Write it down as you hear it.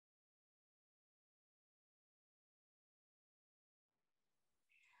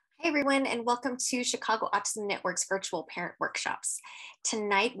Hi, everyone, and welcome to Chicago Autism Network's virtual parent workshops.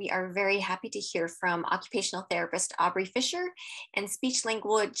 Tonight, we are very happy to hear from occupational therapist Aubrey Fisher and speech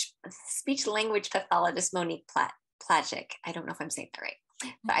language pathologist Monique Plagic. I don't know if I'm saying that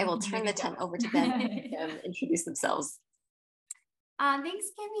right, but I will turn the time over to them and introduce themselves. Thanks,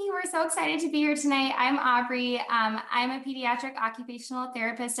 Kimmy. We're so excited to be here tonight. I'm Aubrey. I'm a pediatric occupational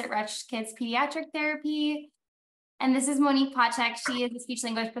therapist at Rush Kids Pediatric Therapy. And this is Monique Plagic. She is a speech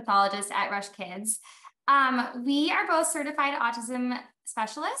language pathologist at Rush Kids. We are both certified autism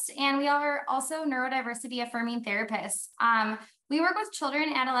specialists, and we are also neurodiversity affirming therapists. We work with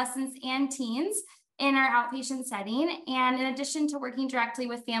children, adolescents, and teens in our outpatient setting. And in addition to working directly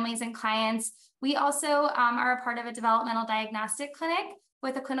with families and clients, we also are a part of a developmental diagnostic clinic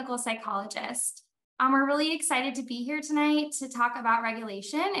with a clinical psychologist. We're really excited to be here tonight to talk about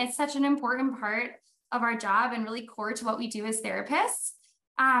regulation. It's such an important part of our job and really core to what we do as therapists.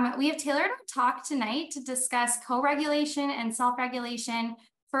 We have tailored our talk tonight to discuss co-regulation and self-regulation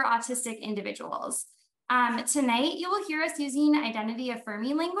for autistic individuals. Tonight, you will hear us using identity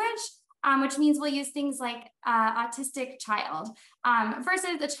affirming language, which means we'll use things like autistic child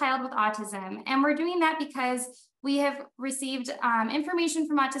versus a child with autism. And we're doing that because we have received information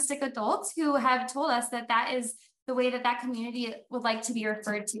from autistic adults who have told us that that is the way that that community would like to be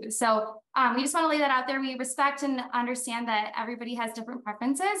referred to. So we just want to lay that out there. We respect and understand that everybody has different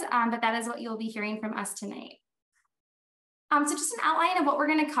preferences, but that is what you'll be hearing from us tonight. So just an outline of what we're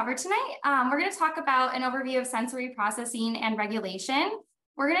going to cover tonight. We're going to talk about an overview of sensory processing and regulation.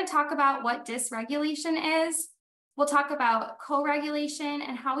 We're going to talk about what dysregulation is. We'll talk about co-regulation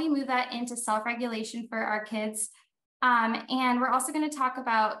and how we move that into self-regulation for our kids. And we're also going to talk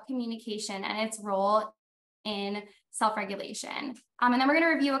about communication and its role in self-regulation. And then we're going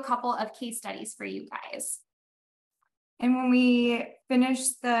to review a couple of case studies for you guys. And when we finish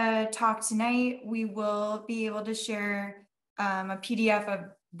the talk tonight, we will be able to share a PDF of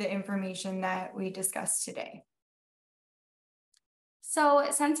the information that we discussed today. So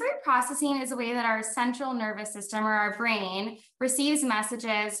sensory processing is a way that our central nervous system, or our brain, receives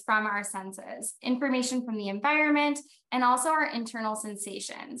messages from our senses, information from the environment, and also our internal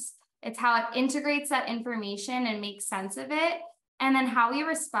sensations. It's how it integrates that information and makes sense of it, and then how we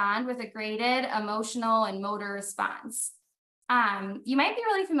respond with a graded emotional and motor response. You might be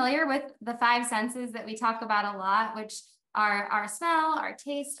really familiar with the 5 senses that we talk about a lot, which are our smell, our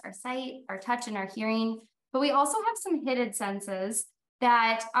taste, our sight, our touch, and our hearing. But we also have some hidden senses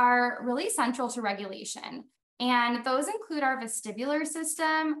that are really central to regulation. And those include our vestibular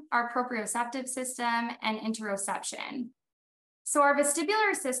system, our proprioceptive system, and interoception. So our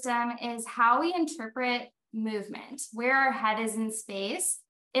vestibular system is how we interpret movement, where our head is in space,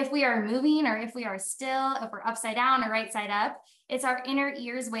 if we are moving or if we are still, if we're upside down or right side up. It's our inner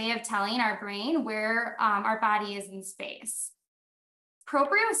ear's way of telling our brain where our body is in space.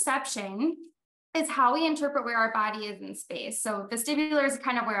 Proprioception is how we interpret where our body is in space. So vestibular is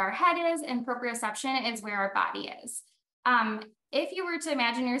kind of where our head is, and proprioception is where our body is. If you were to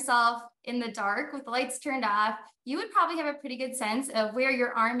imagine yourself in the dark with the lights turned off, you would probably have a pretty good sense of where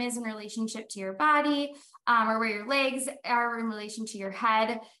your arm is in relationship to your body, or where your legs are in relation to your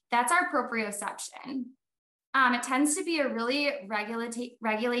head. That's our proprioception. It tends to be a really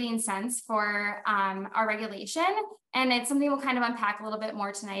regulating sense for our regulation, and it's something we'll kind of unpack a little bit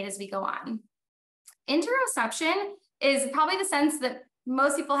more tonight as we go on. Interoception is probably the sense that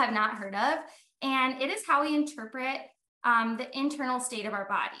most people have not heard of, and it is how we interpret the internal state of our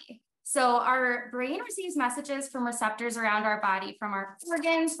body. So our brain receives messages from receptors around our body, from our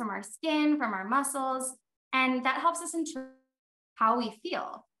organs, from our skin, from our muscles, and that helps us interpret how we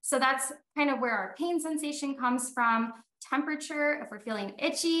feel. So that's kind of where our pain sensation comes from, temperature, if we're feeling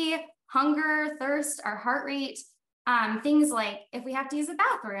itchy, hunger, thirst, our heart rate, things like if we have to use a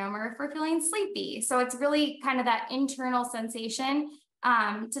bathroom or if we're feeling sleepy. So it's really kind of that internal sensation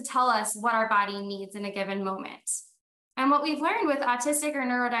to tell us what our body needs in a given moment. And what we've learned with autistic or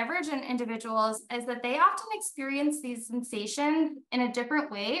neurodivergent individuals is that they often experience these sensations in a different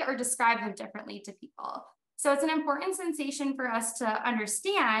way or describe them differently to people. So it's an important sensation for us to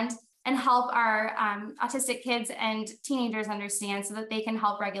understand and help our autistic kids and teenagers understand so that they can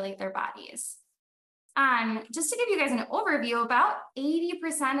help regulate their bodies. Just to give you guys an overview, about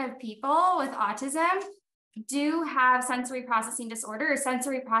 80% of people with autism do have sensory processing disorder or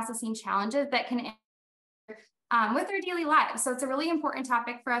sensory processing challenges that can with their daily lives. So it's a really important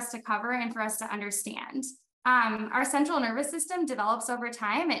topic for us to cover and for us to understand. Our central nervous system develops over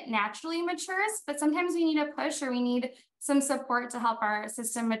time. It naturally matures, but sometimes we need a push or we need some support to help our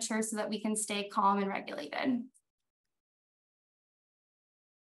system mature so that we can stay calm and regulated.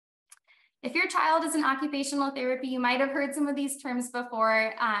 If your child is in occupational therapy, you might have heard some of these terms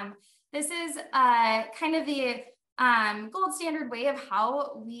before. This is kind of the gold standard way of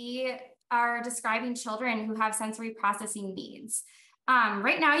how we are describing children who have sensory processing needs.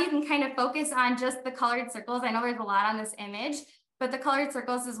 Right now, you can kind of focus on just the colored circles. I know there's a lot on this image, but the colored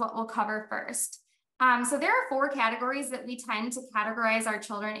circles is what we'll cover first. So there are 4 categories that we tend to categorize our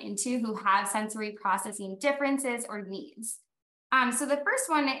children into who have sensory processing differences or needs. So the first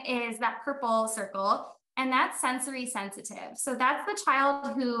one is that purple circle, and that's sensory sensitive. So that's the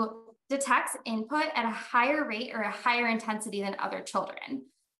child who detects input at a higher rate or a higher intensity than other children.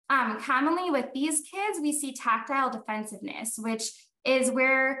 Commonly with these kids, we see tactile defensiveness, which is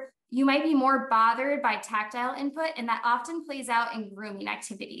where you might be more bothered by tactile input, and that often plays out in grooming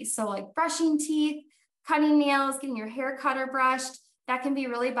activities. So like brushing teeth, cutting nails, getting your hair cut or brushed, that can be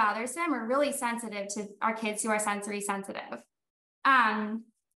really bothersome or really sensitive to our kids who are sensory sensitive.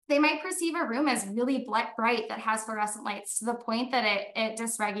 They might perceive a room as really bright that has fluorescent lights to the point that it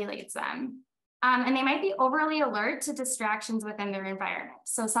dysregulates them. And they might be overly alert to distractions within their environment.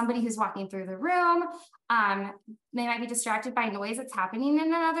 So somebody who's walking through the room, they might be distracted by noise that's happening in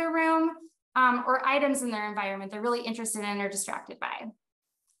another room, or items in their environment they're really interested in or distracted by.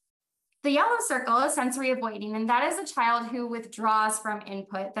 The yellow circle is sensory avoiding, and that is a child who withdraws from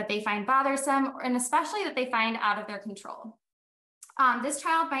input that they find bothersome, and especially that they find out of their control. This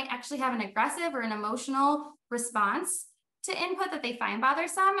child might actually have an aggressive or an emotional response to input that they find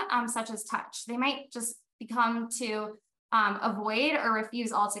bothersome, such as touch. They might just become to avoid or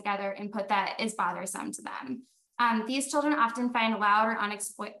refuse altogether input that is bothersome to them. These children often find loud or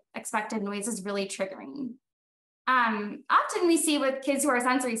unexpected noises really triggering. Often we see with kids who are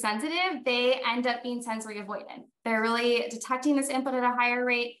sensory sensitive, they end up being sensory avoidant. They're really detecting this input at a higher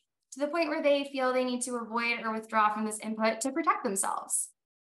rate to the point where they feel they need to avoid or withdraw from this input to protect themselves.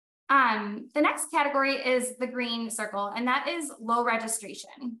 The next category is the green circle, and that is low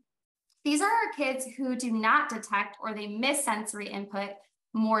registration. These are our kids who do not detect or they miss sensory input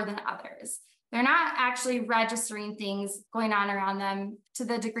more than others. They're not actually registering things going on around them to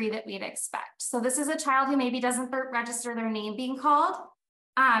the degree that we'd expect. So this is a child who maybe doesn't register their name being called.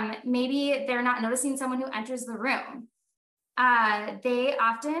 Maybe they're not noticing someone who enters the room. They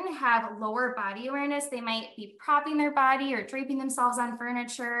often have lower body awareness. They might be propping their body or draping themselves on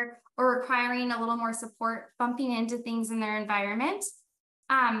furniture or requiring a little more support, bumping into things in their environment.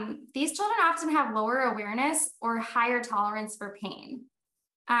 These children often have lower awareness or higher tolerance for pain.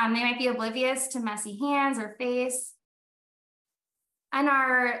 They might be oblivious to messy hands or face. And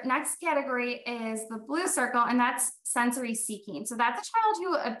our next category is the blue circle, and that's sensory seeking. So that's a child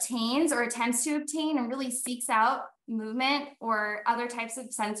who obtains or attempts to obtain and really seeks out movement or other types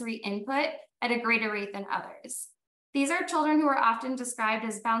of sensory input at a greater rate than others. These are children who are often described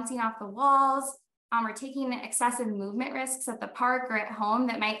as bouncing off the walls or taking excessive movement risks at the park or at home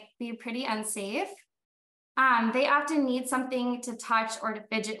that might be pretty unsafe. They often need something to touch or to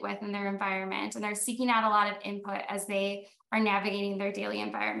fidget with in their environment, and they're seeking out a lot of input as they are navigating their daily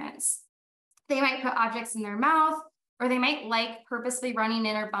environments. They might put objects in their mouth, or they might like purposely running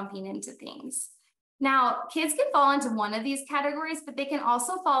in or bumping into things. Now, kids can fall into one of these categories, but they can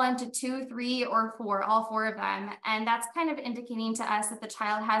also fall into 2, 3, or 4, all 4 of them. And that's kind of indicating to us that the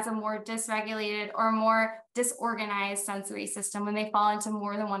child has a more dysregulated or more disorganized sensory system when they fall into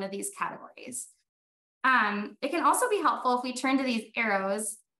more than one of these categories. It can also be helpful if we turn to these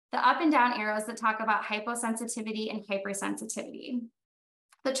arrows, the up and down arrows that talk about hyposensitivity and hypersensitivity.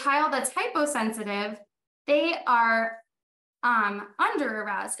 The child that's hyposensitive, they are under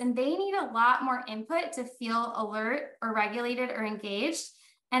aroused, and they need a lot more input to feel alert or regulated or engaged.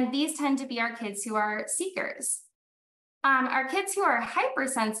 And these tend to be our kids who are seekers. Our kids who are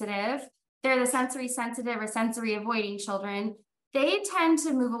hypersensitive, they're the sensory sensitive or sensory avoiding children. They tend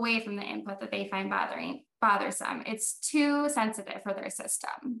to move away from the input that they find bothersome. It's too sensitive for their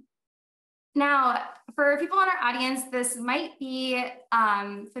system. Now, for people in our audience, this might be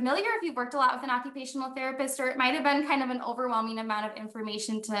familiar if you've worked a lot with an occupational therapist, or it might have been kind of an overwhelming amount of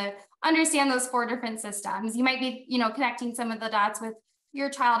information to understand those 4 different systems. You might be, connecting some of the dots with your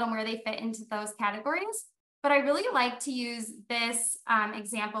child and where they fit into those categories. But I really like to use this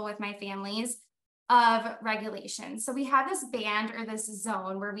example with my families of regulation. So we have this band or this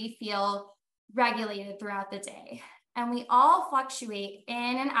zone where we feel regulated throughout the day. And we all fluctuate in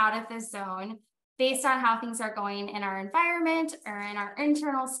and out of this zone based on how things are going in our environment or in our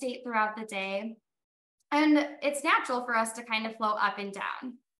internal state throughout the day. And it's natural for us to kind of flow up and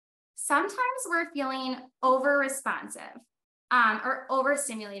down. Sometimes we're feeling over responsive or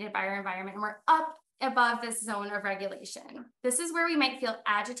overstimulated by our environment, and we're up above this zone of regulation. This is where we might feel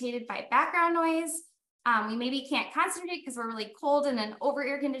agitated by background noise. We maybe can't concentrate because we're really cold in an over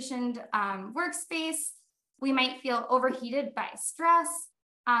air conditioned workspace. We might feel overheated by stress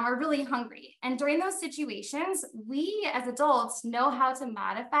or really hungry. And during those situations, we as adults know how to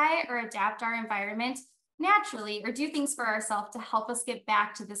modify or adapt our environment naturally or do things for ourselves to help us get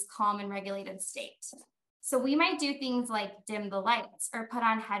back to this calm and regulated state. So we might do things like dim the lights or put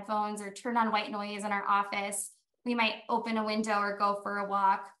on headphones or turn on white noise in our office. We might open a window or go for a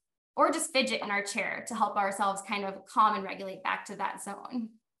walk or just fidget in our chair to help ourselves kind of calm and regulate back to that zone.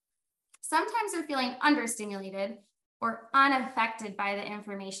 Sometimes we're feeling understimulated or unaffected by the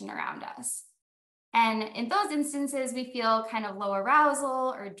information around us. And in those instances, we feel kind of low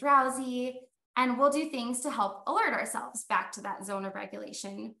arousal or drowsy, and we'll do things to help alert ourselves back to that zone of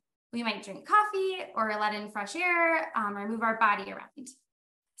regulation. We might drink coffee or let in fresh air or move our body around.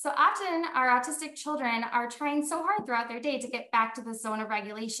 So often our autistic children are trying so hard throughout their day to get back to the zone of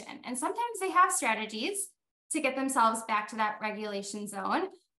regulation. And sometimes they have strategies to get themselves back to that regulation zone.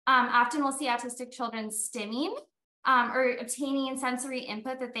 Often we'll see autistic children stimming or obtaining sensory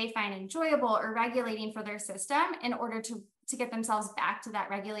input that they find enjoyable or regulating for their system in order to get themselves back to that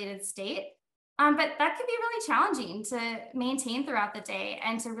regulated state. But that can be really challenging to maintain throughout the day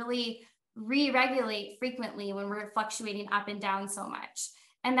and to really re-regulate frequently when we're fluctuating up and down so much.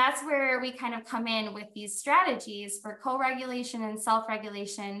 And that's where we kind of come in with these strategies for co-regulation and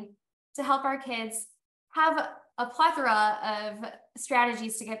self-regulation to help our kids have a plethora of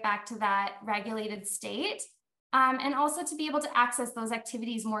strategies to get back to that regulated state. And also to be able to access those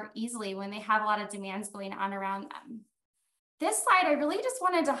activities more easily when they have a lot of demands going on around them. This slide, I really just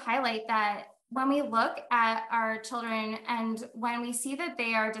wanted to highlight that when we look at our children and when we see that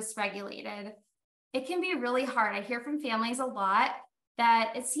they are dysregulated, it can be really hard. I hear from families a lot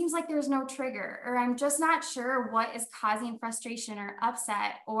that it seems like there's no trigger, or I'm just not sure what is causing frustration or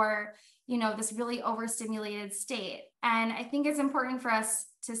upset or, this really overstimulated state. And I think it's important for us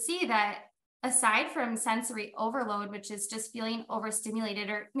to see that aside from sensory overload, which is just feeling overstimulated,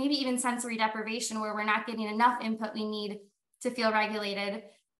 or maybe even sensory deprivation where we're not getting enough input we need to feel regulated,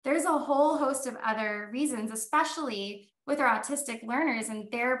 there's a whole host of other reasons, especially with our autistic learners and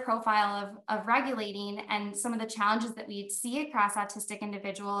their profile of regulating and some of the challenges that we see across autistic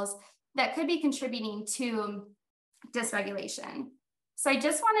individuals that could be contributing to dysregulation. So I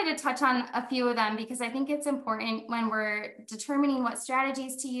just wanted to touch on a few of them because I think it's important when we're determining what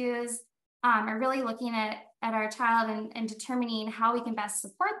strategies to use or really looking at our child and determining how we can best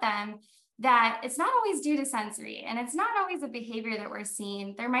support them, that it's not always due to sensory and it's not always a behavior that we're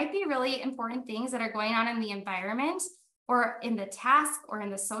seeing. There might be really important things that are going on in the environment or in the task or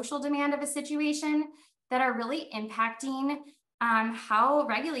in the social demand of a situation that are really impacting how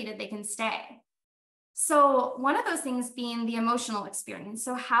regulated they can stay. So one of those things being the emotional experience.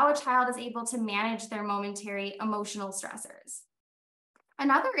 So how a child is able to manage their momentary emotional stressors.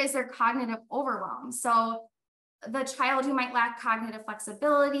 Another is their cognitive overwhelm. So the child who might lack cognitive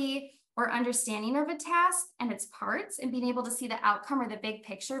flexibility or understanding of a task and its parts and being able to see the outcome or the big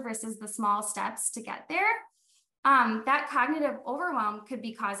picture versus the small steps to get there, that cognitive overwhelm could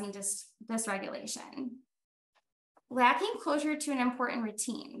be causing dysregulation. Lacking closure to an important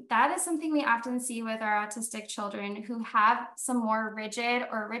routine. That is something we often see with our autistic children who have some more rigid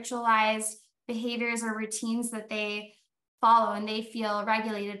or ritualized behaviors or routines that they follow and they feel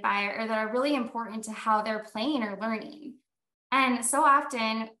regulated by, or that are really important to how they're playing or learning. And so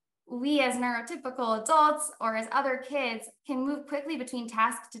often we as neurotypical adults or as other kids can move quickly between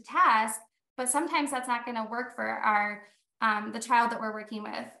task to task, but sometimes that's not going to work for our the child that we're working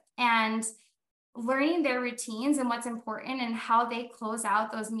with. And learning their routines and what's important and how they close out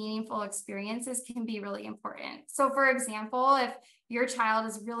those meaningful experiences can be really important. So for example, if your child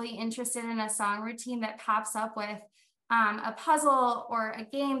is really interested in a song routine that pops up with a puzzle or a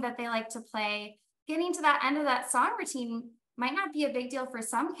game that they like to play, getting to that end of that song routine might not be a big deal for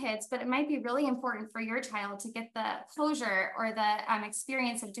some kids, but it might be really important for your child to get the closure or the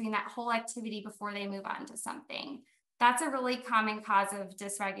experience of doing that whole activity before they move on to something. That's a really common cause of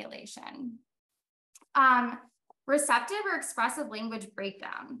dysregulation. Receptive or expressive language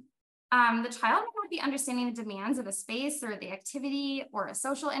breakdown. The child might not be understanding the demands of a space or the activity or a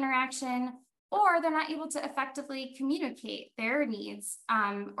social interaction, or they're not able to effectively communicate their needs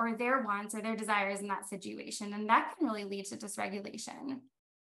or their wants or their desires in that situation. And that can really lead to dysregulation.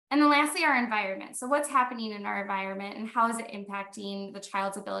 And then lastly, our environment. So what's happening in our environment and how is it impacting the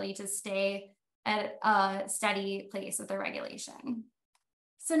child's ability to stay at a steady place with their regulation?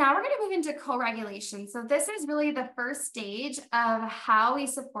 So now we're going to move into co-regulation. So this is really the first stage of how we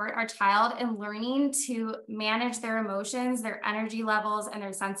support our child in learning to manage their emotions, their energy levels, and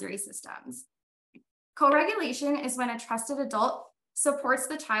their sensory systems. Co-regulation is when a trusted adult supports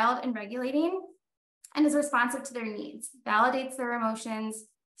the child in regulating and is responsive to their needs, validates their emotions,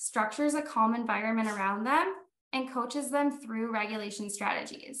 structures a calm environment around them, and coaches them through regulation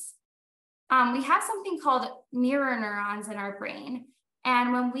strategies. We have something called mirror neurons in our brain.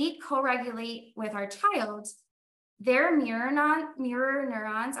 And when we co-regulate with our child, their mirror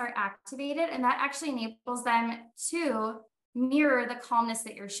neurons are activated, and that actually enables them to mirror the calmness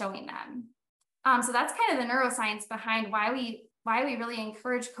that you're showing them. So that's kind of the neuroscience behind why we really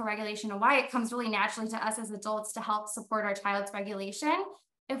encourage co-regulation and why it comes really naturally to us as adults to help support our child's regulation.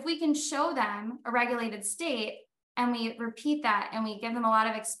 If we can show them a regulated state and we repeat that and we give them a lot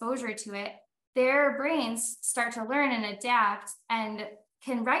of exposure to it, their brains start to learn and adapt and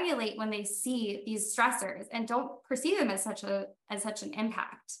can regulate when they see these stressors and don't perceive them as such an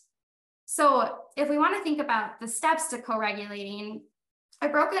impact. So if we want to think about the steps to co-regulating, I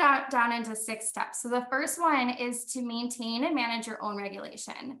broke it down into 6 steps. So the first one is to maintain and manage your own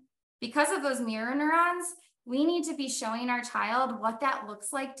regulation. Because of those mirror neurons, we need to be showing our child what that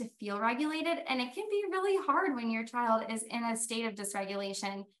looks like to feel regulated. And it can be really hard when your child is in a state of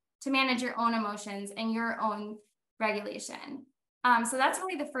dysregulation to manage your own emotions and your own regulation. So that's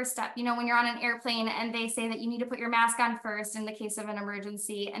really the first step. You know, when you're on an airplane and they say that you need to put your mask on first in the case of an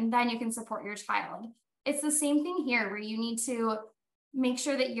emergency, and then you can support your child. It's the same thing here where you need to make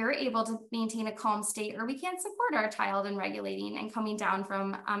sure that you're able to maintain a calm state, or we can't support our child in regulating and coming down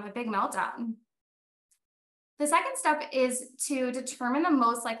from a big meltdown. The second step is to determine the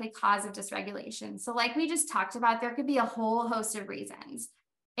most likely cause of dysregulation. So like we just talked about, there could be a whole host of reasons.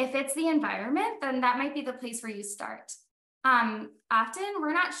 If it's the environment, then that might be the place where you start. Often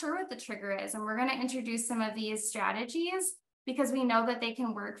we're not sure what the trigger is, and we're going to introduce some of these strategies because we know that they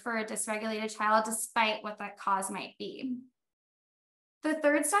can work for a dysregulated child despite what that cause might be. The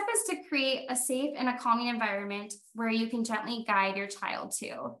third step is to create a safe and a calming environment where you can gently guide your child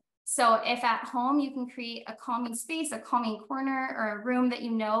to. So if at home you can create a calming space, a calming corner, or a room that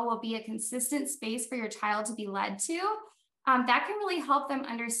you know will be a consistent space for your child to be led to, that can really help them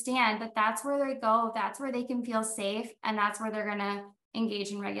understand that that's where they go, that's where they can feel safe, and that's where they're going to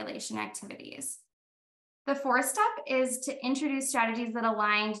engage in regulation activities. The fourth step is to introduce strategies that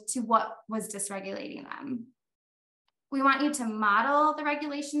aligned to what was dysregulating them. We want you to model the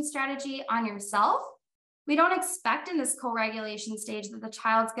regulation strategy on yourself. We don't expect in this co-regulation stage that the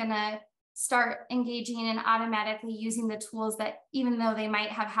child's going to start engaging and automatically using the tools that, even though they might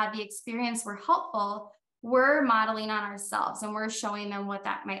have had the experience, were helpful, we're modeling on ourselves and we're showing them what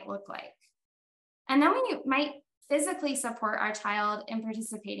that might look like. And then we might physically support our child in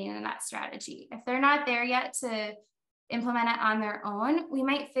participating in that strategy. If they're not there yet to implement it on their own, we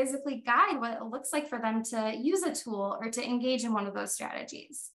might physically guide what it looks like for them to use a tool or to engage in one of those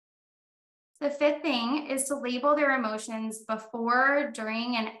strategies. The fifth thing is to label their emotions before,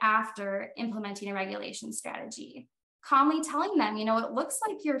 during, and after implementing a regulation strategy. Calmly telling them, you know, it looks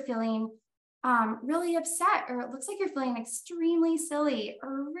like you're feeling really upset, or it looks like you're feeling extremely silly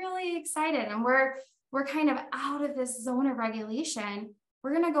or really excited, and we're kind of out of this zone of regulation.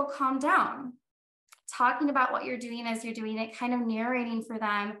 We're going to go calm down. Talking about what you're doing as you're doing it, kind of narrating for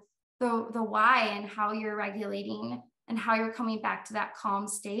them the why and how you're regulating and how you're coming back to that calm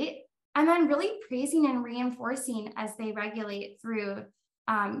state, and then really praising and reinforcing as they regulate through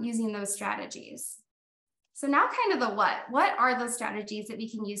using those strategies. So now kind of the what are those strategies that we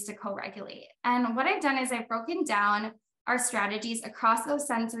can use to co-regulate? And what I've done is I've broken down our strategies across those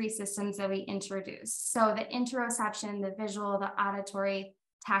sensory systems that we introduced. So the interoception, the visual, the auditory,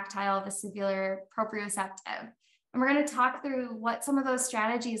 tactile, vestibular, proprioceptive. And we're going to talk through what some of those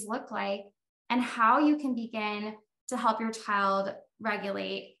strategies look like and how you can begin to help your child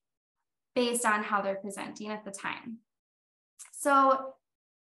regulate based on how they're presenting at the time. So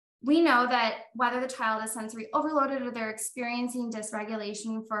we know that whether the child is sensory overloaded or they're experiencing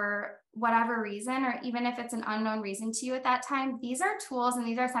dysregulation for whatever reason, or even if it's an unknown reason to you at that time, these are tools and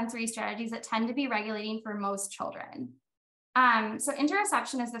these are sensory strategies that tend to be regulating for most children. So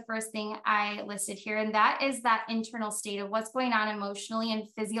interoception is the first thing I listed here, and that is that internal state of what's going on emotionally and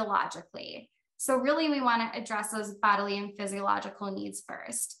physiologically. So really we want to address those bodily and physiological needs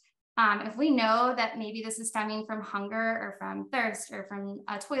first. If we know that maybe this is stemming from hunger or from thirst or from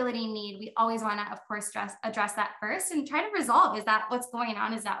a toileting need, we always want to, of course, address that first and try to resolve, is that what's going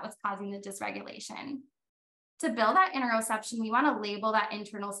on? Is that what's causing the dysregulation? To build that interoception, we want to label that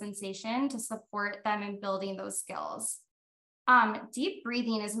internal sensation to support them in building those skills. Deep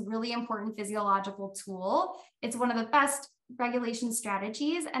breathing is a really important physiological tool. It's one of the best regulation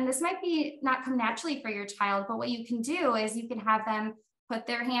strategies. And this might be not come naturally for your child, but what you can do is you can have them put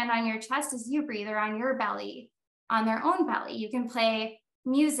their hand on your chest as you breathe, or on your belly, on their own belly. You can play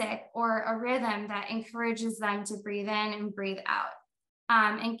music or a rhythm that encourages them to breathe in and breathe out.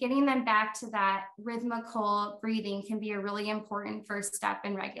 And getting them back to that rhythmical breathing can be a really important first step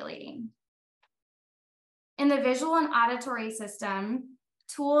in regulating. In the visual and auditory system,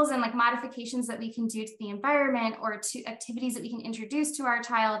 tools and like modifications that we can do to the environment or to activities that we can introduce to our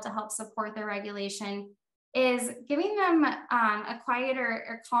child to help support their regulation is giving them a quieter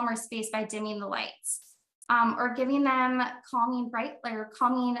or calmer space by dimming the lights, or giving them calming bright or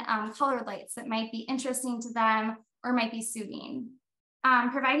calming colored lights that might be interesting to them or might be soothing.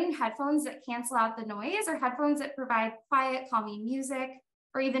 Providing headphones that cancel out the noise, or headphones that provide quiet, calming music,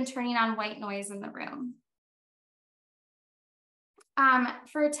 or even turning on white noise in the room.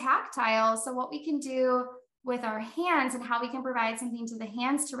 For tactile, so what we can do with our hands and how we can provide something to the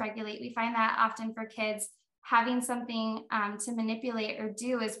hands to regulate, we find that often for kids, having something to manipulate or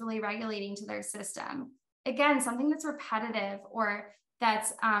do is really regulating to their system. Again, something that's repetitive or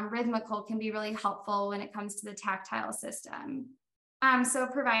that's rhythmical can be really helpful when it comes to the tactile system. So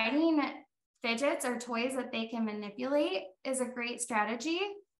providing fidgets or toys that they can manipulate is a great strategy,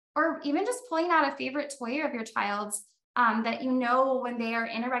 or even just pulling out a favorite toy of your child's that you know when they are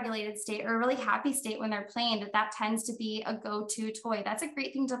in a regulated state or a really happy state when they're playing, that tends to be a go-to toy. That's a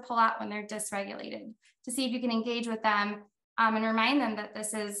great thing to pull out when they're dysregulated, to see if you can engage with them and remind them that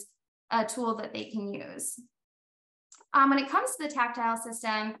this is a tool that they can use. When it comes to the tactile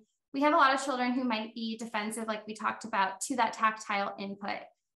system, we have a lot of children who might be defensive, like we talked about, to that tactile input.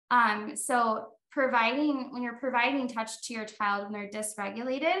 So when you're providing touch to your child when they're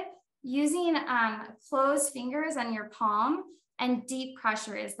dysregulated, using closed fingers on your palm and deep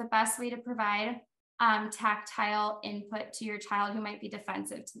pressure is the best way to provide tactile input to your child who might be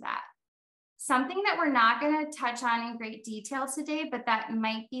defensive to that. Something that we're not going to touch on in great detail today, but that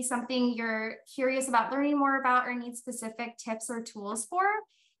might be something you're curious about learning more about or need specific tips or tools for,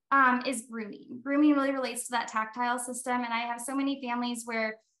 is grooming. Grooming really relates to that tactile system. And I have so many families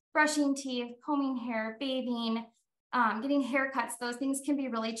where brushing teeth, combing hair, bathing, getting haircuts, those things can be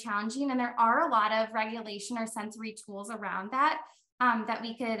really challenging. And there are a lot of regulation or sensory tools around that that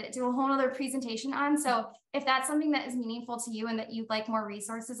we could do a whole other presentation on. So if that's something that is meaningful to you and that you'd like more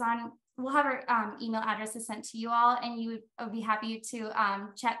resources on, we'll have our email addresses sent to you all, and you would be happy to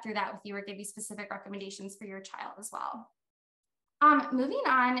chat through that with you or give you specific recommendations for your child as well. Moving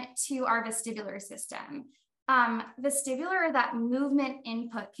on to our vestibular system. Vestibular, that movement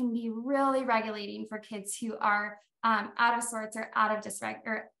input, can be really regulating for kids who are out of sorts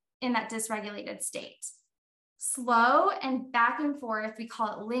or in that dysregulated state. Slow and back and forth, we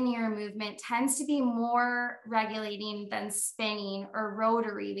call it linear movement, tends to be more regulating than spinning or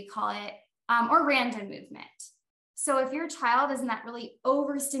rotary, we call it, or random movement. So if your child is in that really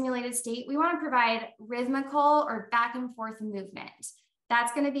overstimulated state, we want to provide rhythmical or back and forth movement.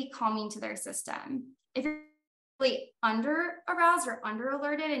 That's going to be calming to their system. If you're really under aroused or under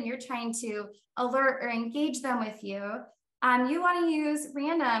alerted and you're trying to alert or engage them with you, you want to use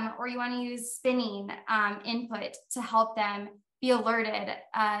random or you want to use spinning input to help them be alerted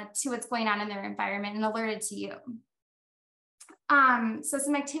to what's going on in their environment and alerted to you. So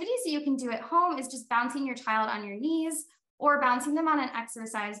some activities that you can do at home is just bouncing your child on your knees or bouncing them on an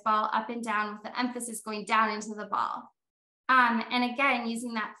exercise ball up and down with the emphasis going down into the ball. And again,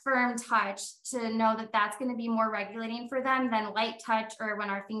 using that firm touch to know that that's going to be more regulating for them than light touch or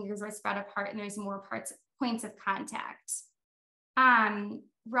when our fingers are spread apart and there's more points of contact.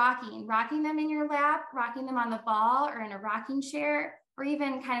 Rocking them in your lap, rocking them on the ball or in a rocking chair, or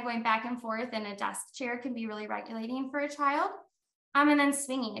even kind of going back and forth in a desk chair can be really regulating for a child. And then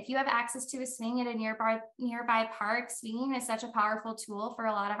swinging. If you have access to a swing at a nearby park, swinging is such a powerful tool for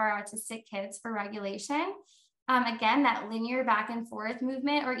a lot of our autistic kids for regulation. Again, that linear back and forth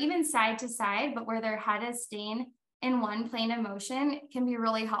movement, or even side to side, but where their head is staying in one plane of motion, can be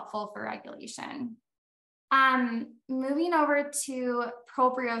really helpful for regulation. Moving over to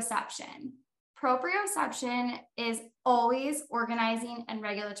proprioception. Proprioception is always organizing and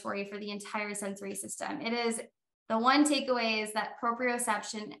regulatory for the entire sensory system. It is the one takeaway is that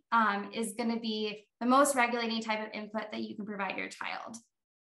proprioception is going to be the most regulating type of input that you can provide your child.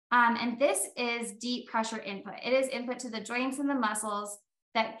 And this is deep pressure input. It is input to the joints and the muscles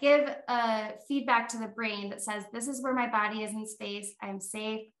that give feedback to the brain that says, this is where my body is in space. I'm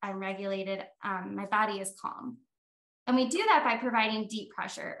safe. I'm regulated. My body is calm. And we do that by providing deep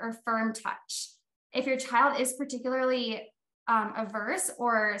pressure or firm touch. If your child is particularly averse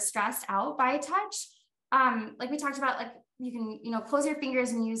or stressed out by touch. Like we talked about, like you can, close your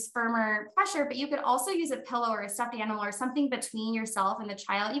fingers and use firmer pressure, but you could also use a pillow or a stuffed animal or something between yourself and the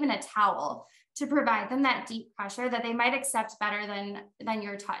child, even a towel, to provide them that deep pressure that they might accept better than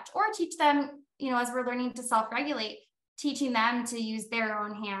your touch, or teach them, as we're learning to self-regulate, teaching them to use their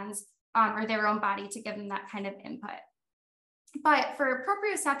own hands or their own body to give them that kind of input. But for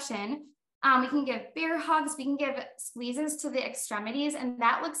proprioception, we can give bear hugs, we can give squeezes to the extremities, and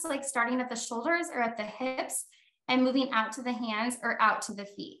that looks like starting at the shoulders or at the hips and moving out to the hands or out to the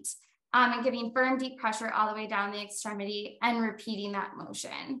feet, and giving firm, deep pressure all the way down the extremity and repeating that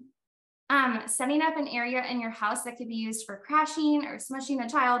motion. Setting up an area in your house that could be used for crashing or smushing a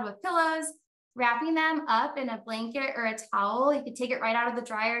child with pillows, wrapping them up in a blanket or a towel. You could take it right out of the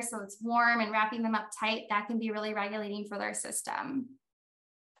dryer so it's warm, and wrapping them up tight. That can be really regulating for their system.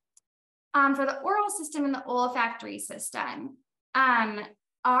 For the oral system and the olfactory system,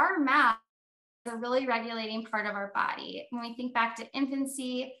 our mouth is a really regulating part of our body. When we think back to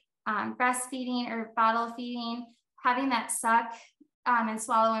infancy, breastfeeding or bottle feeding, having that suck and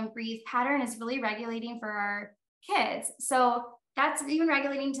swallow and breathe pattern is really regulating for our kids. So that's even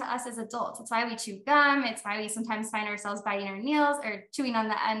regulating to us as adults. It's why we chew gum. It's why we sometimes find ourselves biting our nails or chewing on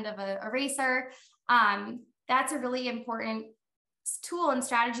the end of a eraser. That's a really important tool and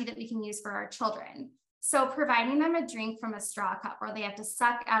strategy that we can use for our children. So providing them a drink from a straw cup where they have to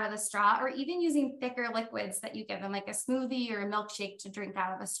suck out of the straw, or even using thicker liquids that you give them, like a smoothie or a milkshake to drink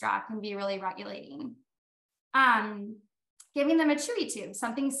out of a straw, can be really regulating. Giving them a chewy tube,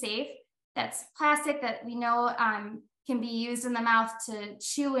 something safe that's plastic that we know can be used in the mouth to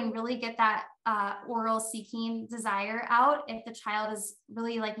chew and really get that oral seeking desire out. If the child is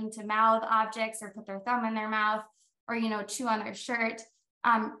really liking to mouth objects or put their thumb in their mouth or, chew on their shirt,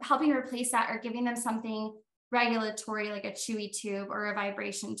 helping replace that or giving them something regulatory like a chewy tube or a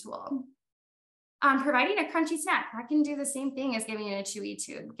vibration tool. Providing a crunchy snack, that can do the same thing as giving a chewy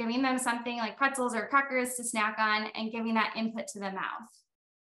tube, giving them something like pretzels or crackers to snack on and giving that input to the mouth.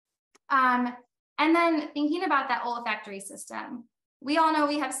 And then thinking about that olfactory system. We all know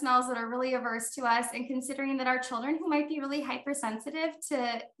we have smells that are really averse to us, and considering that our children who might be really hypersensitive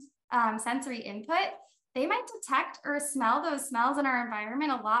to sensory input, they might detect or smell those smells in our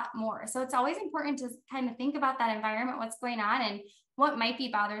environment a lot more. So it's always important to kind of think about that environment, what's going on, and what might be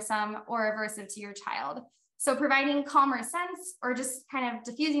bothersome or aversive to your child. So providing calmer scents or just kind of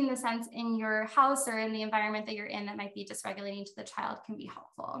diffusing the scents in your house or in the environment that you're in that might be dysregulating to the child can be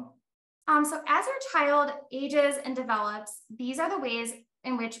helpful. So as your child ages and develops, these are the ways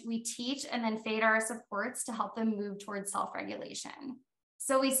in which we teach and then fade our supports to help them move towards self-regulation.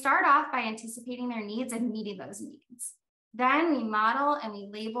 So we start off by anticipating their needs and meeting those needs. Then we model and we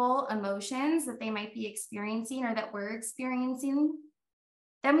label emotions that they might be experiencing or that we're experiencing.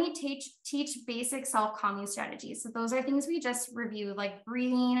 Then we teach basic self-calming strategies. So those are things we just reviewed, like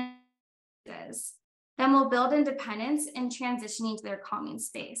breathing. Then we'll build independence and transitioning to their calming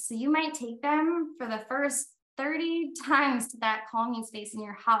space. So you might take them for the first 30 times to that calming space in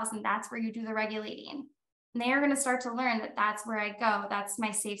your house, and that's where you do the regulating. And they are going to start to learn that that's where I go. That's my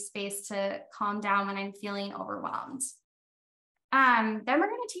safe space to calm down when I'm feeling overwhelmed. Then we're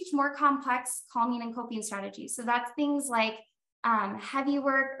going to teach more complex calming and coping strategies. So that's things like heavy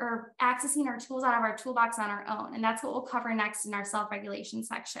work or accessing our tools out of our toolbox on our own. And that's what we'll cover next in our self-regulation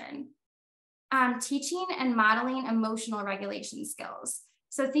section. Teaching and modeling emotional regulation skills.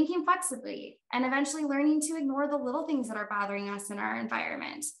 So thinking flexibly and eventually learning to ignore the little things that are bothering us in our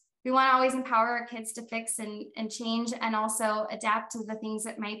environment. We want to always empower our kids to fix and change and also adapt to the things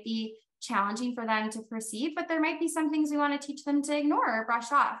that might be challenging for them to perceive, but there might be some things we want to teach them to ignore or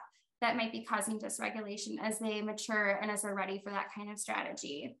brush off that might be causing dysregulation as they mature and as they're ready for that kind of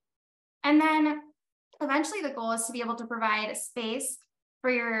strategy. And then eventually the goal is to be able to provide space for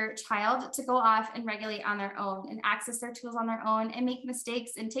your child to go off and regulate on their own and access their tools on their own and make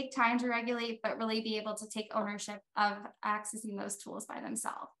mistakes and take time to regulate, but really be able to take ownership of accessing those tools by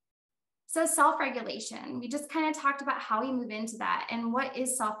themselves. So self-regulation, we just kind of talked about how we move into that. And what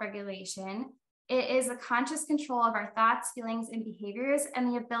is self-regulation? It is a conscious control of our thoughts, feelings, and behaviors, and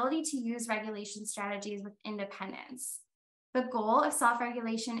the ability to use regulation strategies with independence. The goal of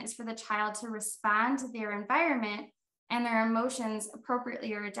self-regulation is for the child to respond to their environment and their emotions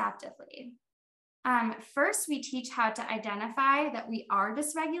appropriately or adaptively. First, we teach how to identify that we are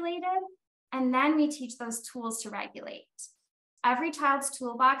dysregulated, and then we teach those tools to regulate. Every child's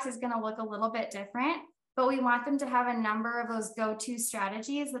toolbox is going to look a little bit different, but we want them to have a number of those go-to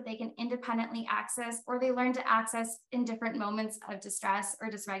strategies that they can independently access or they learn to access in different moments of distress or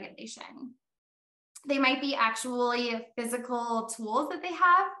dysregulation. They might be actually physical tools that they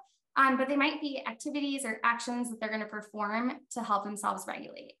have, but they might be activities or actions that they're going to perform to help themselves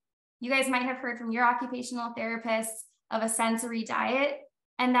regulate. You guys might have heard from your occupational therapists of a sensory diet,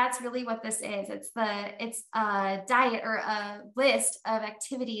 and that's really what this is. It's a diet or a list of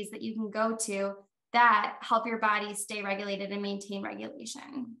activities that you can go to that help your body stay regulated and maintain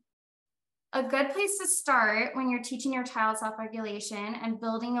regulation. A good place to start when you're teaching your child self-regulation and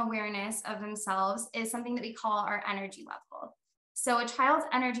building awareness of themselves is something that we call our energy level. So a child's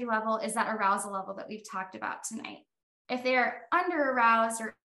energy level is that arousal level that we've talked about tonight. If they're under aroused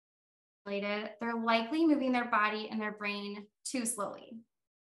or regulated, they're likely moving their body and their brain too slowly.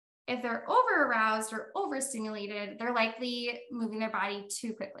 If they're over aroused or overstimulated, they're likely moving their body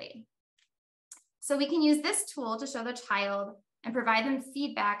too quickly. So we can use this tool to show the child and provide them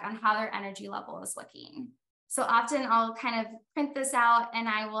feedback on how their energy level is looking. So often I'll kind of print this out and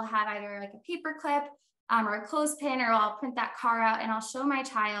I will have either like a paper clip or a clothespin, or I'll print that car out and I'll show my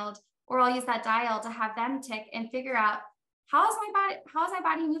child, or I'll use that dial to have them tick and figure out how is my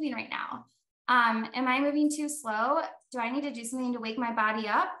body moving right now? Am I moving too slow? Do I need to do something to wake my body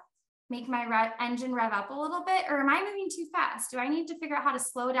up, make my engine rev up a little bit, or am I moving too fast? Do I need to figure out how to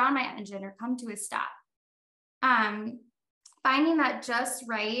slow down my engine or come to a stop? Finding that just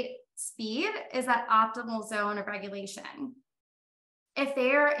right speed is that optimal zone of regulation. If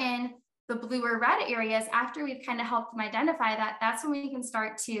they're in the blue or red areas, after we've kind of helped them identify that, that's when we can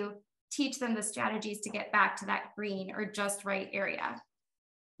start to teach them the strategies to get back to that green or just right area.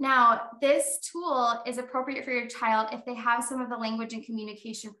 Now, this tool is appropriate for your child if they have some of the language and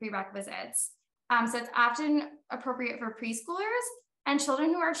communication prerequisites. So it's often appropriate for preschoolers and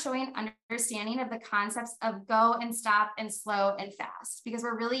children who are showing understanding of the concepts of go and stop and slow and fast, because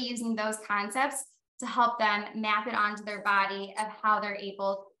we're really using those concepts to help them map it onto their body of how they're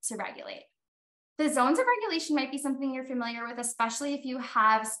able to regulate. The zones of regulation might be something you're familiar with, especially if you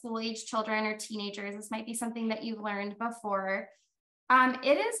have school-age children or teenagers. This might be something that you've learned before.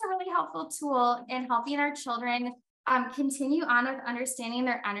 It is a really helpful tool in helping our children continue on with understanding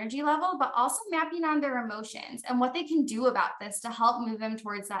their energy level, but also mapping on their emotions and what they can do about this to help move them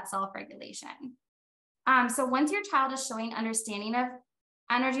towards that self-regulation. So once your child is showing understanding of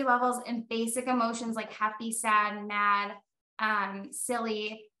energy levels and basic emotions like happy, sad, mad,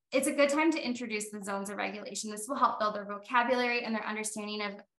 silly, it's a good time to introduce the zones of regulation. This will help build their vocabulary and their understanding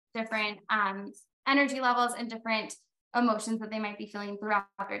of different energy levels and different emotions that they might be feeling throughout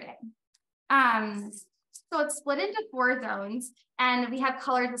their day. So it's split into 4 zones, and we have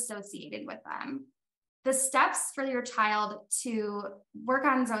colors associated with them. The steps for your child to work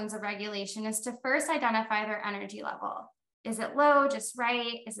on zones of regulation is to first identify their energy level. Is it low, just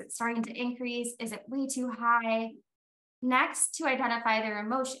right? Is it starting to increase? Is it way too high? Next, to identify their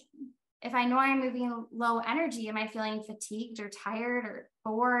emotion. If I know I'm moving low energy, am I feeling fatigued or tired or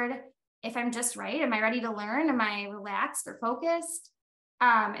bored? If I'm just right, am I ready to learn? Am I relaxed or focused?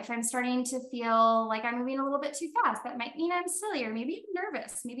 If I'm starting to feel like I'm moving a little bit too fast, that might mean I'm silly, or maybe I'm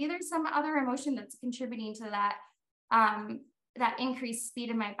nervous. Maybe there's some other emotion that's contributing to that, that increased speed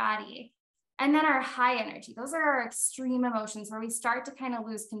in my body. And then our high energy, those are our extreme emotions where we start to kind of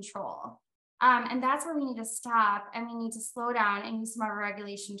lose control. And that's where we need to stop and we need to slow down and use some of our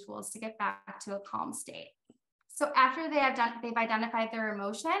regulation tools to get back to a calm state. So after they've identified their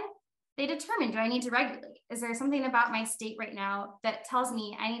emotion, they determine, do I need to regulate? Is there something about my state right now that tells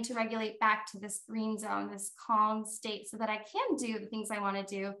me I need to regulate back to this green zone, this calm state, so that I can do the things I want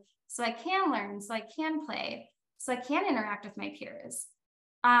to do, so I can learn, so I can play, so I can interact with my peers.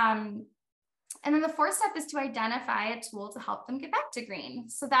 And then the 4th step is to identify a tool to help them get back to green.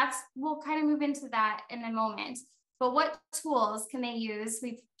 So we'll kind of move into that in a moment. But what tools can they use?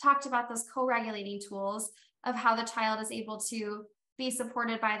 We've talked about those co-regulating tools of how the child is able to be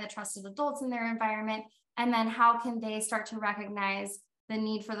supported by the trusted adults in their environment, and then how can they start to recognize the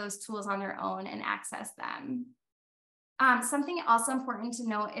need for those tools on their own and access them. Something also important to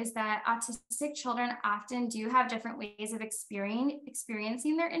note is that autistic children often do have different ways of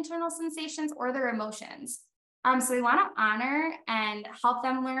experiencing their internal sensations or their emotions. So we want to honor and help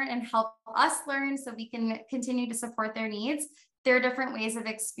them learn and help us learn so we can continue to support their needs. There are different ways of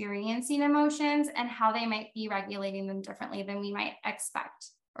experiencing emotions and how they might be regulating them differently than we might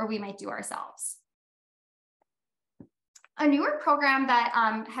expect or we might do ourselves. A newer program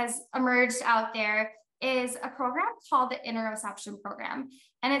that has emerged out there is a program called the Interoception Program.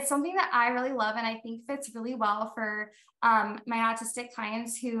 And it's something that I really love and I think fits really well for my autistic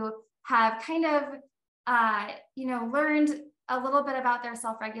clients who have kind of, learned a little bit about their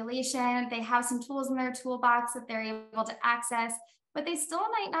self-regulation. They have some tools in their toolbox that they're able to access, but they still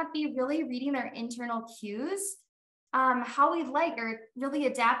might not be really reading their internal cues how we'd like, or really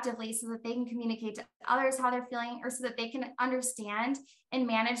adaptively, so that they can communicate to others how they're feeling, or so that they can understand and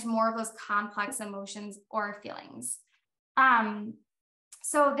manage more of those complex emotions or feelings.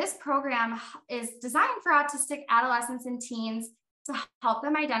 So this program is designed for autistic adolescents and teens to help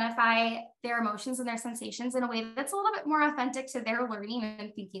them identify their emotions and their sensations in a way that's a little bit more authentic to their learning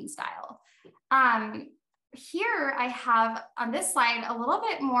and thinking style. Here I have on this slide a little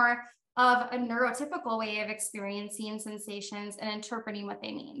bit more of a neurotypical way of experiencing sensations and interpreting what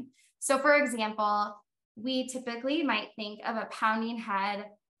they mean. So for example, we typically might think of a pounding head,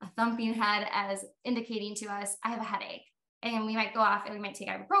 a thumping head as indicating to us, I have a headache. And we might go off and we might take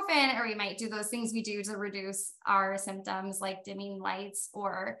ibuprofen, or we might do those things we do to reduce our symptoms, like dimming lights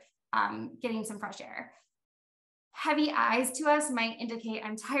or getting some fresh air. Heavy eyes to us might indicate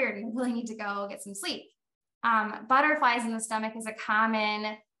I'm tired and really need to go get some sleep. Butterflies in the stomach is a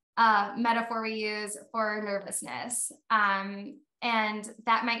common metaphor we use for nervousness. And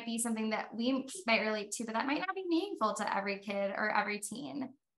that might be something that we might relate to, but that might not be meaningful to every kid or every teen.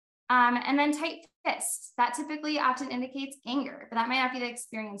 And then tight fists, that typically often indicates anger, but that might not be the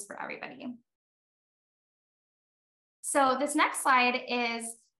experience for everybody. So this next slide is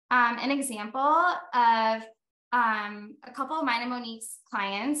an example of a couple of mine and Monique's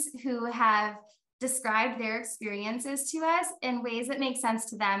clients who have described their experiences to us in ways that make sense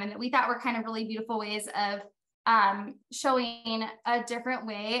to them, and that we thought were kind of really beautiful ways of showing a different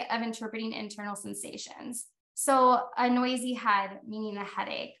way of interpreting internal sensations. So a noisy head, meaning a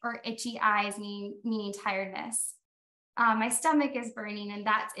headache, or itchy eyes, meaning tiredness. My stomach is burning, and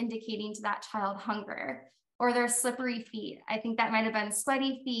that's indicating to that child hunger. Or their slippery feet. I think that might have been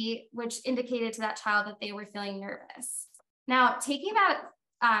sweaty feet, which indicated to that child that they were feeling nervous. Now, taking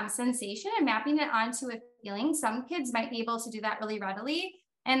that sensation and mapping it onto a feeling, some kids might be able to do that really readily.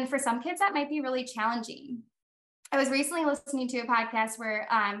 And for some kids, that might be really challenging. I was recently listening to a podcast where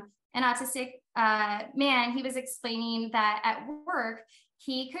an autistic man, he was explaining that at work,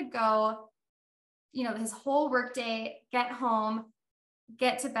 he could go, his whole workday, get home,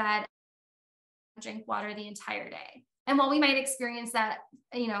 get to bed, drink water the entire day. And while we might experience that,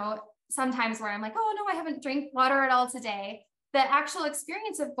 sometimes where I'm like, oh no, I haven't drank water at all today, the actual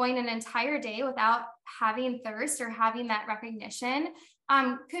experience of going an entire day without having thirst or having that recognition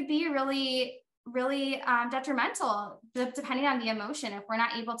could be really, really detrimental, depending on the emotion. If we're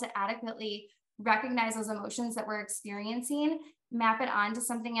not able to adequately recognize those emotions that we're experiencing, map it onto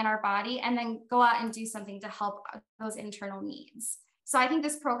something in our body, and then go out and do something to help those internal needs. So I think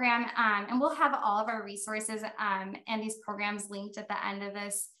this program, and we'll have all of our resources and these programs linked at the end of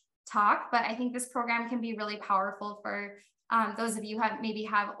this talk, but I think this program can be really powerful for those of you who maybe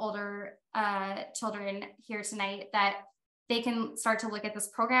have older children here tonight, that they can start to look at this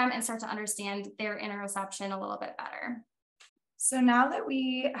program and start to understand their interoception a little bit better. So now that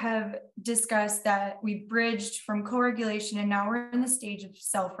we have discussed that we bridged from co-regulation and now we're in the stage of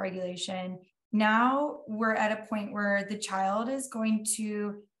self-regulation, now we're at a point where the child is going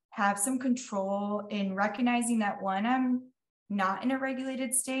to have some control in recognizing that, one, I'm not in a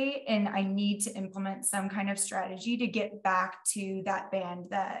regulated state and I need to implement some kind of strategy to get back to that band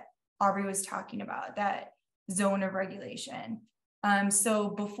that Aubrey was talking about, that zone of regulation.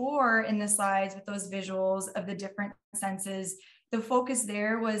 So before in the slides with those visuals of the different senses, the focus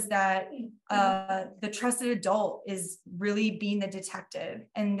there was that the trusted adult is really being the detective,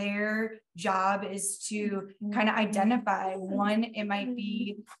 and their job is to kind of identify, one, it might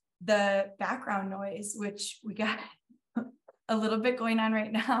be the background noise, which we got a little bit going on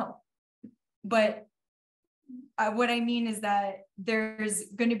right now. But what I mean is that there's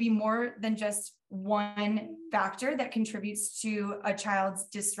going to be more than just one factor that contributes to a child's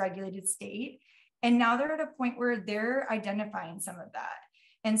dysregulated state. And now they're at a point where they're identifying some of that.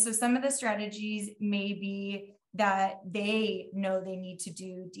 And so some of the strategies may be that they know they need to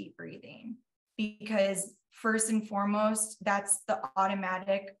do deep breathing, because first and foremost, that's the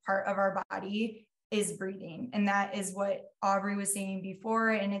automatic part of our body is breathing. And that is what Aubrey was saying before.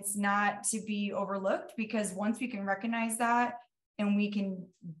 And it's not to be overlooked, because once we can recognize that and we can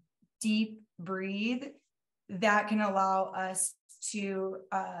deep breathe, that can allow us to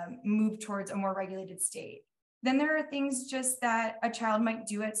move towards a more regulated state. Then there are things just that a child might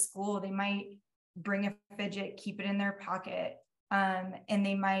do at school. They might bring a fidget, keep it in their pocket, and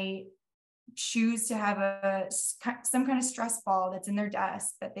they might choose to have some kind of stress ball that's in their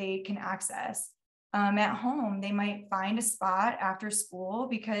desk that they can access. At home, they might find a spot after school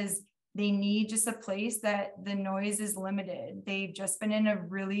because they need just a place that the noise is limited. They've just been in a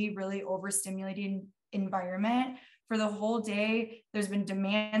really, really overstimulated environment for the whole day. There's been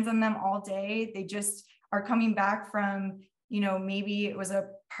demands on them all day. They just are coming back from, maybe it was a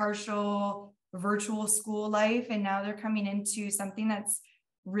partial virtual school life, and now they're coming into something that's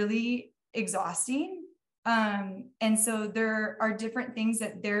really exhausting. And so there are different things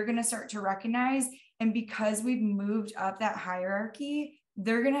that they're going to start to recognize. And because we've moved up that hierarchy,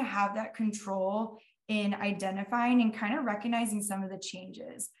 they're going to have that control in identifying and kind of recognizing some of the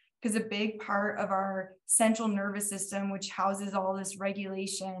changes. Because a big part of our central nervous system, which houses all this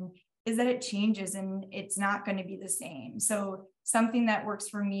regulation, is that it changes and it's not going to be the same. So something that works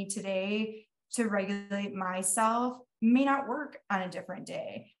for me today to regulate myself may not work on a different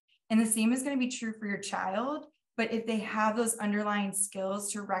day. And the same is going to be true for your child. But if they have those underlying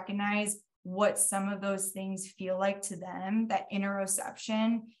skills to recognize what some of those things feel like to them, that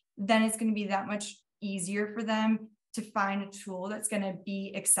interoception, then it's going to be that much easier for them to find a tool that's going to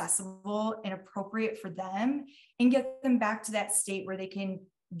be accessible and appropriate for them, and get them back to that state where they can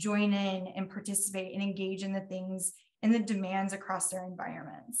join in and participate and engage in the things and the demands across their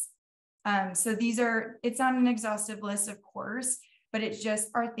environments. So it's not an exhaustive list, of course, but it just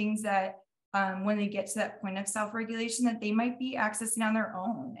are things that when they get to that point of self-regulation, that they might be accessing on their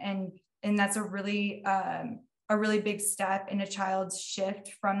own. And that's a really big step in a child's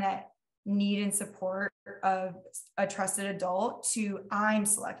shift from that need and support of a trusted adult to I'm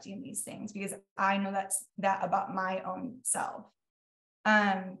selecting these things because I know that about my own self.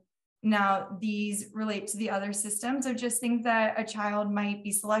 Now these relate to the other systems of just things that a child might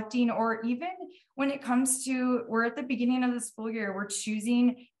be selecting, or even when it comes to, we're at the beginning of the school year, we're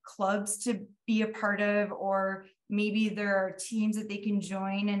choosing clubs to be a part of, or maybe there are teams that they can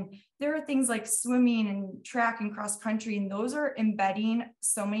join. And there are things like swimming and track and cross country, and those are embedding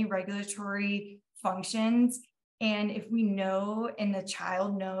so many regulatory functions. And if we know, and the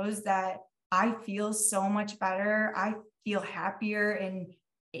child knows that I feel so much better, I feel happier and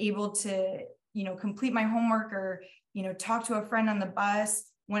able to, complete my homework or, talk to a friend on the bus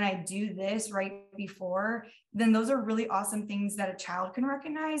when I do this right before, then those are really awesome things that a child can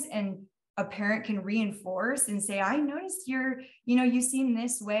recognize and a parent can reinforce and say, I noticed you seem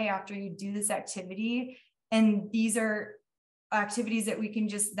this way after you do this activity. And these are activities that we can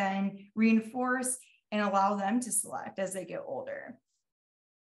just then reinforce and allow them to select as they get older.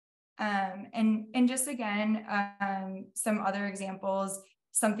 And just again, some other examples,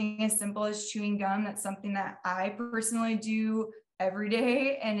 something as simple as chewing gum. That's something that I personally do every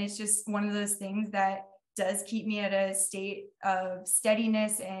day. And it's just one of those things that does keep me at a state of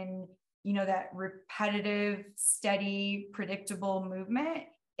steadiness and, that repetitive, steady, predictable movement.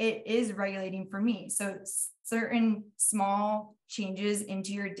 It is regulating for me. So certain small changes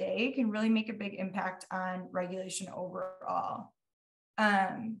into your day can really make a big impact on regulation overall.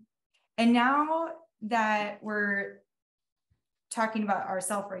 And now that we're talking about our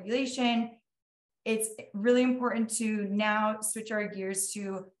self-regulation, it's really important to now switch our gears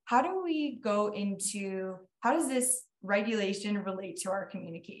to how does this regulation relate to our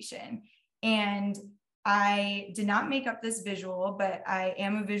communication? And I did not make up this visual, but I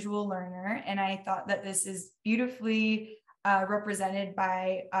am a visual learner. And I thought that this is beautifully represented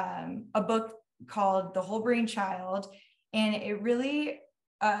by a book called The Whole Brain Child. And it really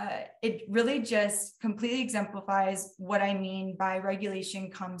just completely exemplifies what I mean by regulation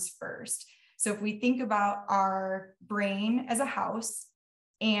comes first. So if we think about our brain as a house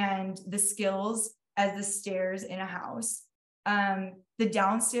and the skills as the stairs in a house, the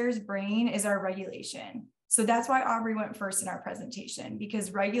downstairs brain is our regulation. So that's why Aubrey went first in our presentation,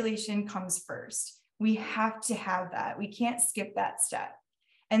 because regulation comes first. We have to have that. We can't skip that step.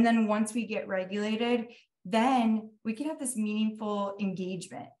 And then once we get regulated, then we can have this meaningful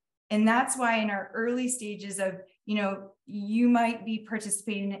engagement. And that's why in our early stages of, you might be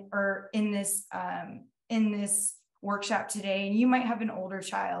participating or in this workshop today, and you might have an older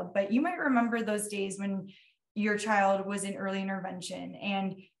child, but you might remember those days when your child was in early intervention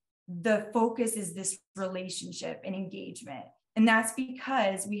and the focus is this relationship and engagement. And that's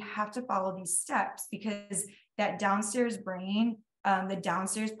because we have to follow these steps, because that downstairs brain, the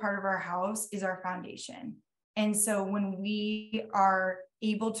downstairs part of our house is our foundation. And so when we are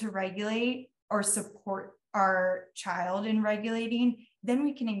able to regulate or support our child in regulating, then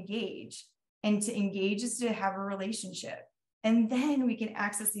we can engage. And to engage is to have a relationship. And then we can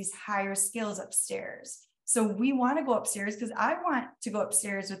access these higher skills upstairs. So we want to go upstairs because I want to go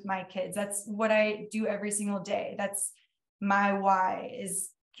upstairs with my kids. That's what I do every single day. That's my why, is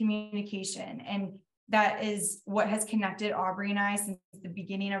communication. And that is what has connected Aubrey and I since the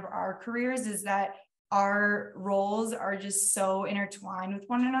beginning of our careers, is that our roles are just so intertwined with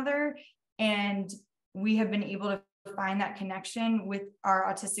one another. And we have been able to find that connection with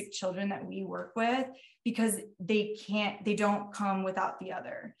our autistic children that we work with, because they don't come without the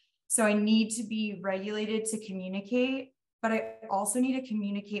other. So I need to be regulated to communicate, but I also need to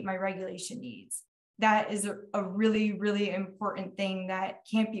communicate my regulation needs. That is a really, really important thing that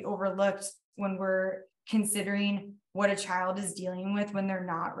can't be overlooked when we're considering what a child is dealing with when they're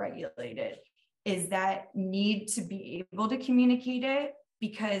not regulated, is that need to be able to communicate it,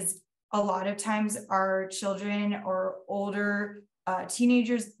 because a lot of times our children or older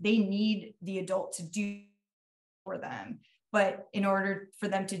teenagers, they need the adult to do for them. But in order for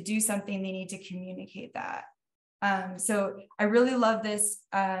them to do something, they need to communicate that. So I really love this.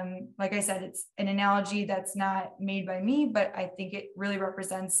 Like I said, it's an analogy that's not made by me, but I think it really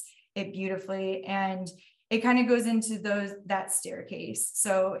represents it beautifully. And it kind of goes into that staircase.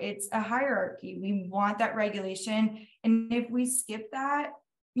 So it's a hierarchy. We want that regulation. And if we skip that,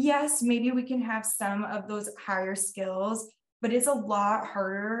 yes, maybe we can have some of those higher skills, but it's a lot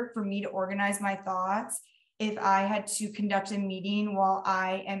harder for me to organize my thoughts if I had to conduct a meeting while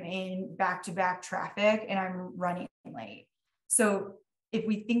I am in back-to-back traffic and I'm running late. So if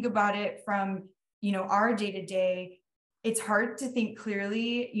we think about it from, our day-to-day, it's hard to think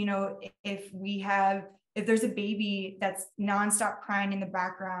clearly, if there's a baby that's nonstop crying in the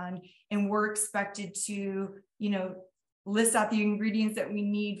background and we're expected to, list out the ingredients that we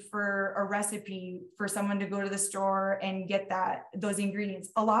need for a recipe for someone to go to the store and get those ingredients.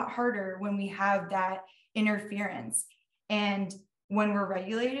 A lot harder when we have that interference. And when we're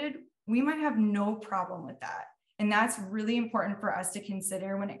regulated, we might have no problem with that. And that's really important for us to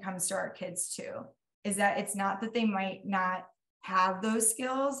consider when it comes to our kids too, is that it's not that they might not have those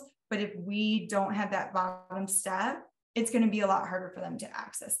skills, but if we don't have that bottom step, it's going to be a lot harder for them to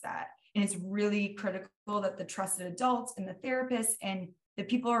access that. And it's really critical that the trusted adults and the therapists and the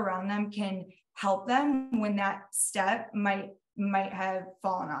people around them can help them when that step might have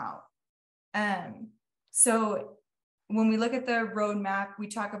fallen out. So when we look at the roadmap, we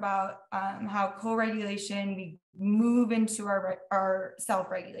talk about how co-regulation, we move into our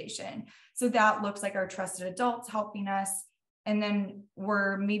self-regulation. So that looks like our trusted adults helping us. And then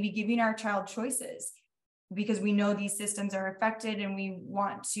we're maybe giving our child choices because we know these systems are affected and we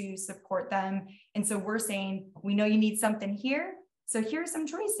want to support them. And so we're saying, we know you need something here. So here are some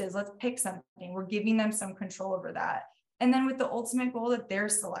choices. Let's pick something. We're giving them some control over that. And then with the ultimate goal that they're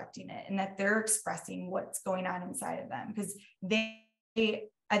selecting it and that they're expressing what's going on inside of them, because they,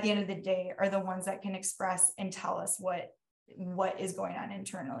 at the end of the day, are the ones that can express and tell us what is going on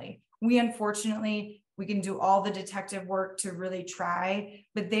internally. We can do all the detective work to really try,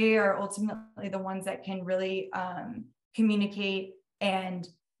 but they are ultimately the ones that can really communicate, and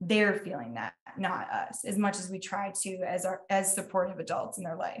they're feeling that, not us, as much as we try to as supportive adults in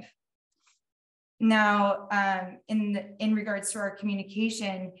their life. Now, in regards to our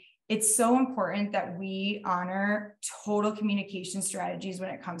communication, it's so important that we honor total communication strategies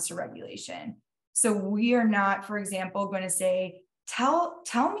when it comes to regulation. So we are not, for example, going to say, tell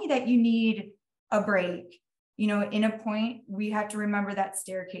me that you need a break. In a point, we have to remember that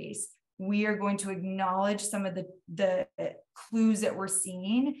staircase. We are going to acknowledge some of the clues that we're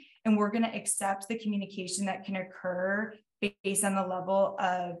seeing, and we're going to accept the communication that can occur based on the level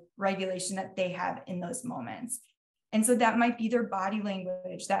of regulation that they have in those moments. And so that might be their body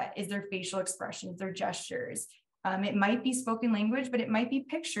language, that is their facial expressions, their gestures. It might be spoken language, but it might be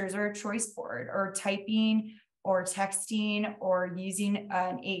pictures or a choice board or typing or texting or using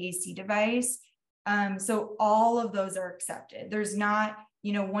an AAC device. So all of those are accepted. There's not,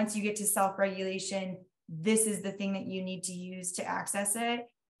 once you get to self-regulation, this is the thing that you need to use to access it.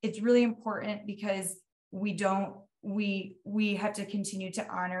 It's really important because we have to continue to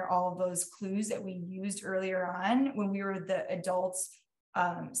honor all of those clues that we used earlier on when we were the adults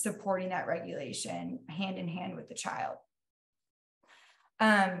supporting that regulation hand in hand with the child.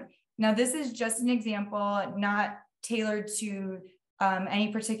 Now, this is just an example, not tailored to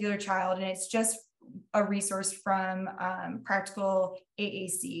any particular child, and it's just a resource from Practical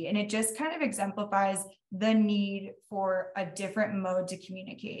AAC, and it just kind of exemplifies the need for a different mode to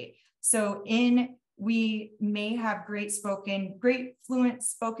communicate. So we may have great fluent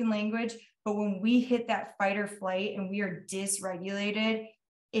spoken language, but when we hit that fight or flight and we are dysregulated,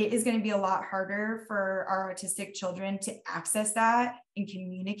 it is going to be a lot harder for our autistic children to access that and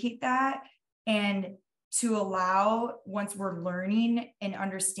communicate that. And to allow, once we're learning and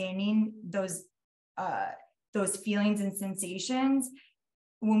understanding those feelings and sensations,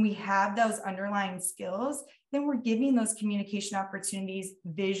 when we have those underlying skills, then we're giving those communication opportunities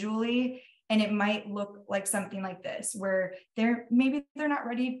visually And it might look like something like this, where maybe they're not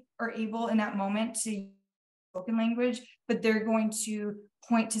ready or able in that moment to use spoken language, but they're going to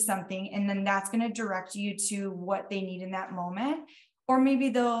point to something, and then that's going to direct you to what they need in that moment. Or maybe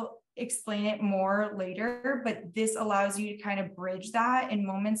they'll explain it more later, but this allows you to kind of bridge that in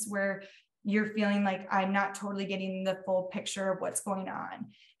moments where you're feeling like I'm not totally getting the full picture of what's going on.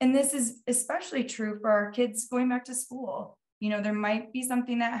 And this is especially true for our kids going back to school. There might be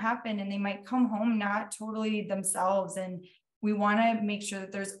something that happened and they might come home not totally themselves. And we want to make sure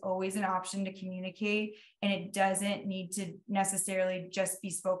that there's always an option to communicate, and it doesn't need to necessarily just be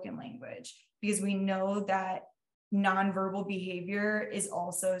spoken language, because we know that nonverbal behavior is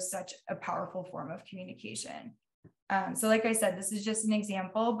also such a powerful form of communication. So like I said, this is just an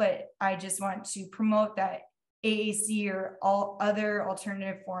example, but I just want to promote that AAC or all other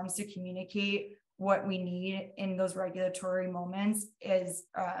alternative forms to communicate what we need in those regulatory moments is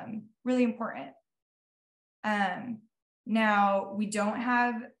really important. Now, we don't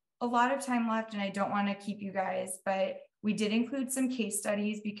have a lot of time left, and I don't want to keep you guys, but we did include some case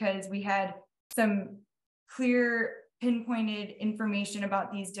studies because we had some clear pinpointed information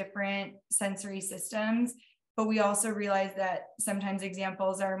about these different sensory systems. But we also realize that sometimes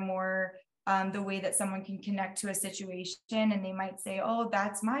examples are more the way that someone can connect to a situation, and they might say, oh,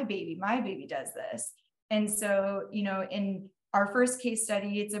 that's my baby does this. And so, in our first case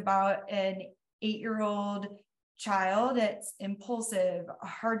study, it's about an 8-year-old child that's impulsive,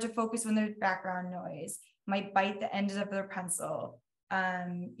 hard to focus when there's background noise, might bite the end of their pencil.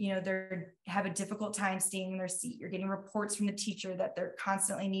 They have a difficult time staying in their seat. You're getting reports from the teacher that they're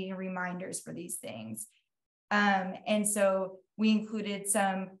constantly needing reminders for these things. And so we included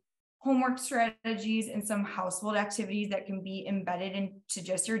some homework strategies and some household activities that can be embedded into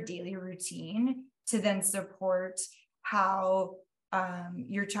just your daily routine to then support how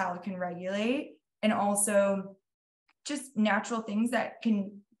your child can regulate, and also just natural things that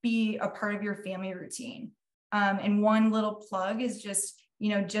can be a part of your family routine. And one little plug is just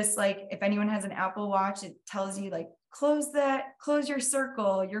like if anyone has an Apple Watch, it tells you like, close your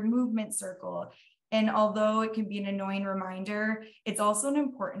circle, your movement circle. And although it can be an annoying reminder, it's also an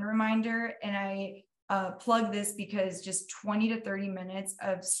important reminder. And I plug this because just 20 to 30 minutes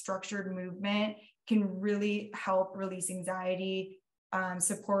of structured movement can really help release anxiety,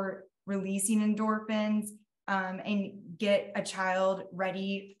 support releasing endorphins, and get a child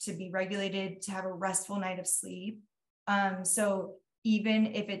ready to be regulated, to have a restful night of sleep. So even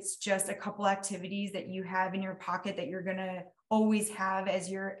if it's just a couple activities that you have in your pocket that you're going to always have as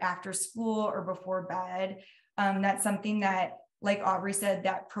you're after school or before bed, that's something that, like Aubrey said,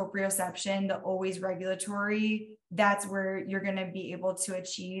 that proprioception, the always regulatory, that's where you're going to be able to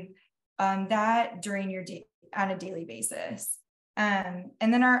achieve that during your day on a daily basis. And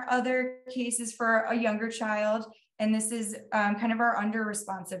then our other cases for a younger child, and this is kind of our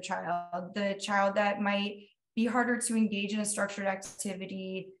under-responsive child, the child that might be harder to engage in a structured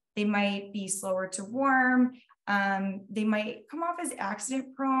activity. They might be slower to warm. They might come off as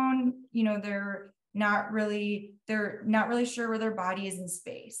accident prone. They're not really sure where their body is in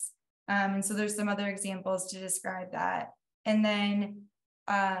space. And so there's some other examples to describe that. And then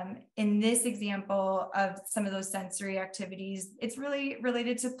in this example of some of those sensory activities, it's really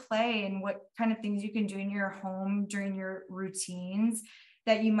related to play and what kind of things you can do in your home during your routines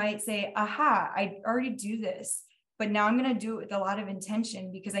that you might say, aha, I already do this, but now I'm going to do it with a lot of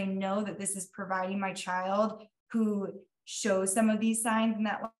intention because I know that this is providing my child who shows some of these signs in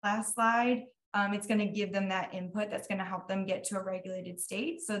that last slide. It's going to give them that input that's going to help them get to a regulated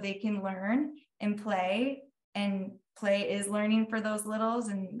state so they can learn and play. And play is learning for those littles,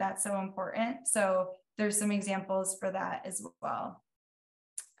 and that's so important. So there's some examples for that as well.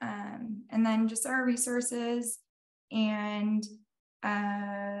 And then just our resources. And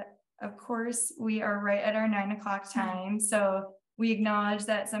of course, we are right at our 9 o'clock time. So we acknowledge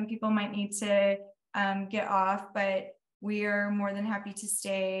that some people might need to get off, but we are more than happy to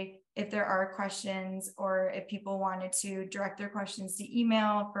stay if there are questions, or if people wanted to direct their questions to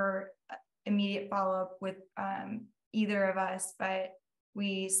email for immediate follow-up with either of us. But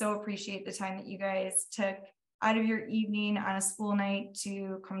we so appreciate the time that you guys took out of your evening on a school night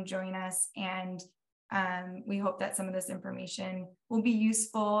to come join us. And we hope that some of this information will be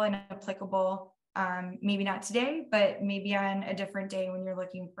useful and applicable, maybe not today, but maybe on a different day when you're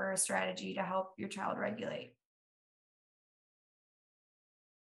looking for a strategy to help your child regulate.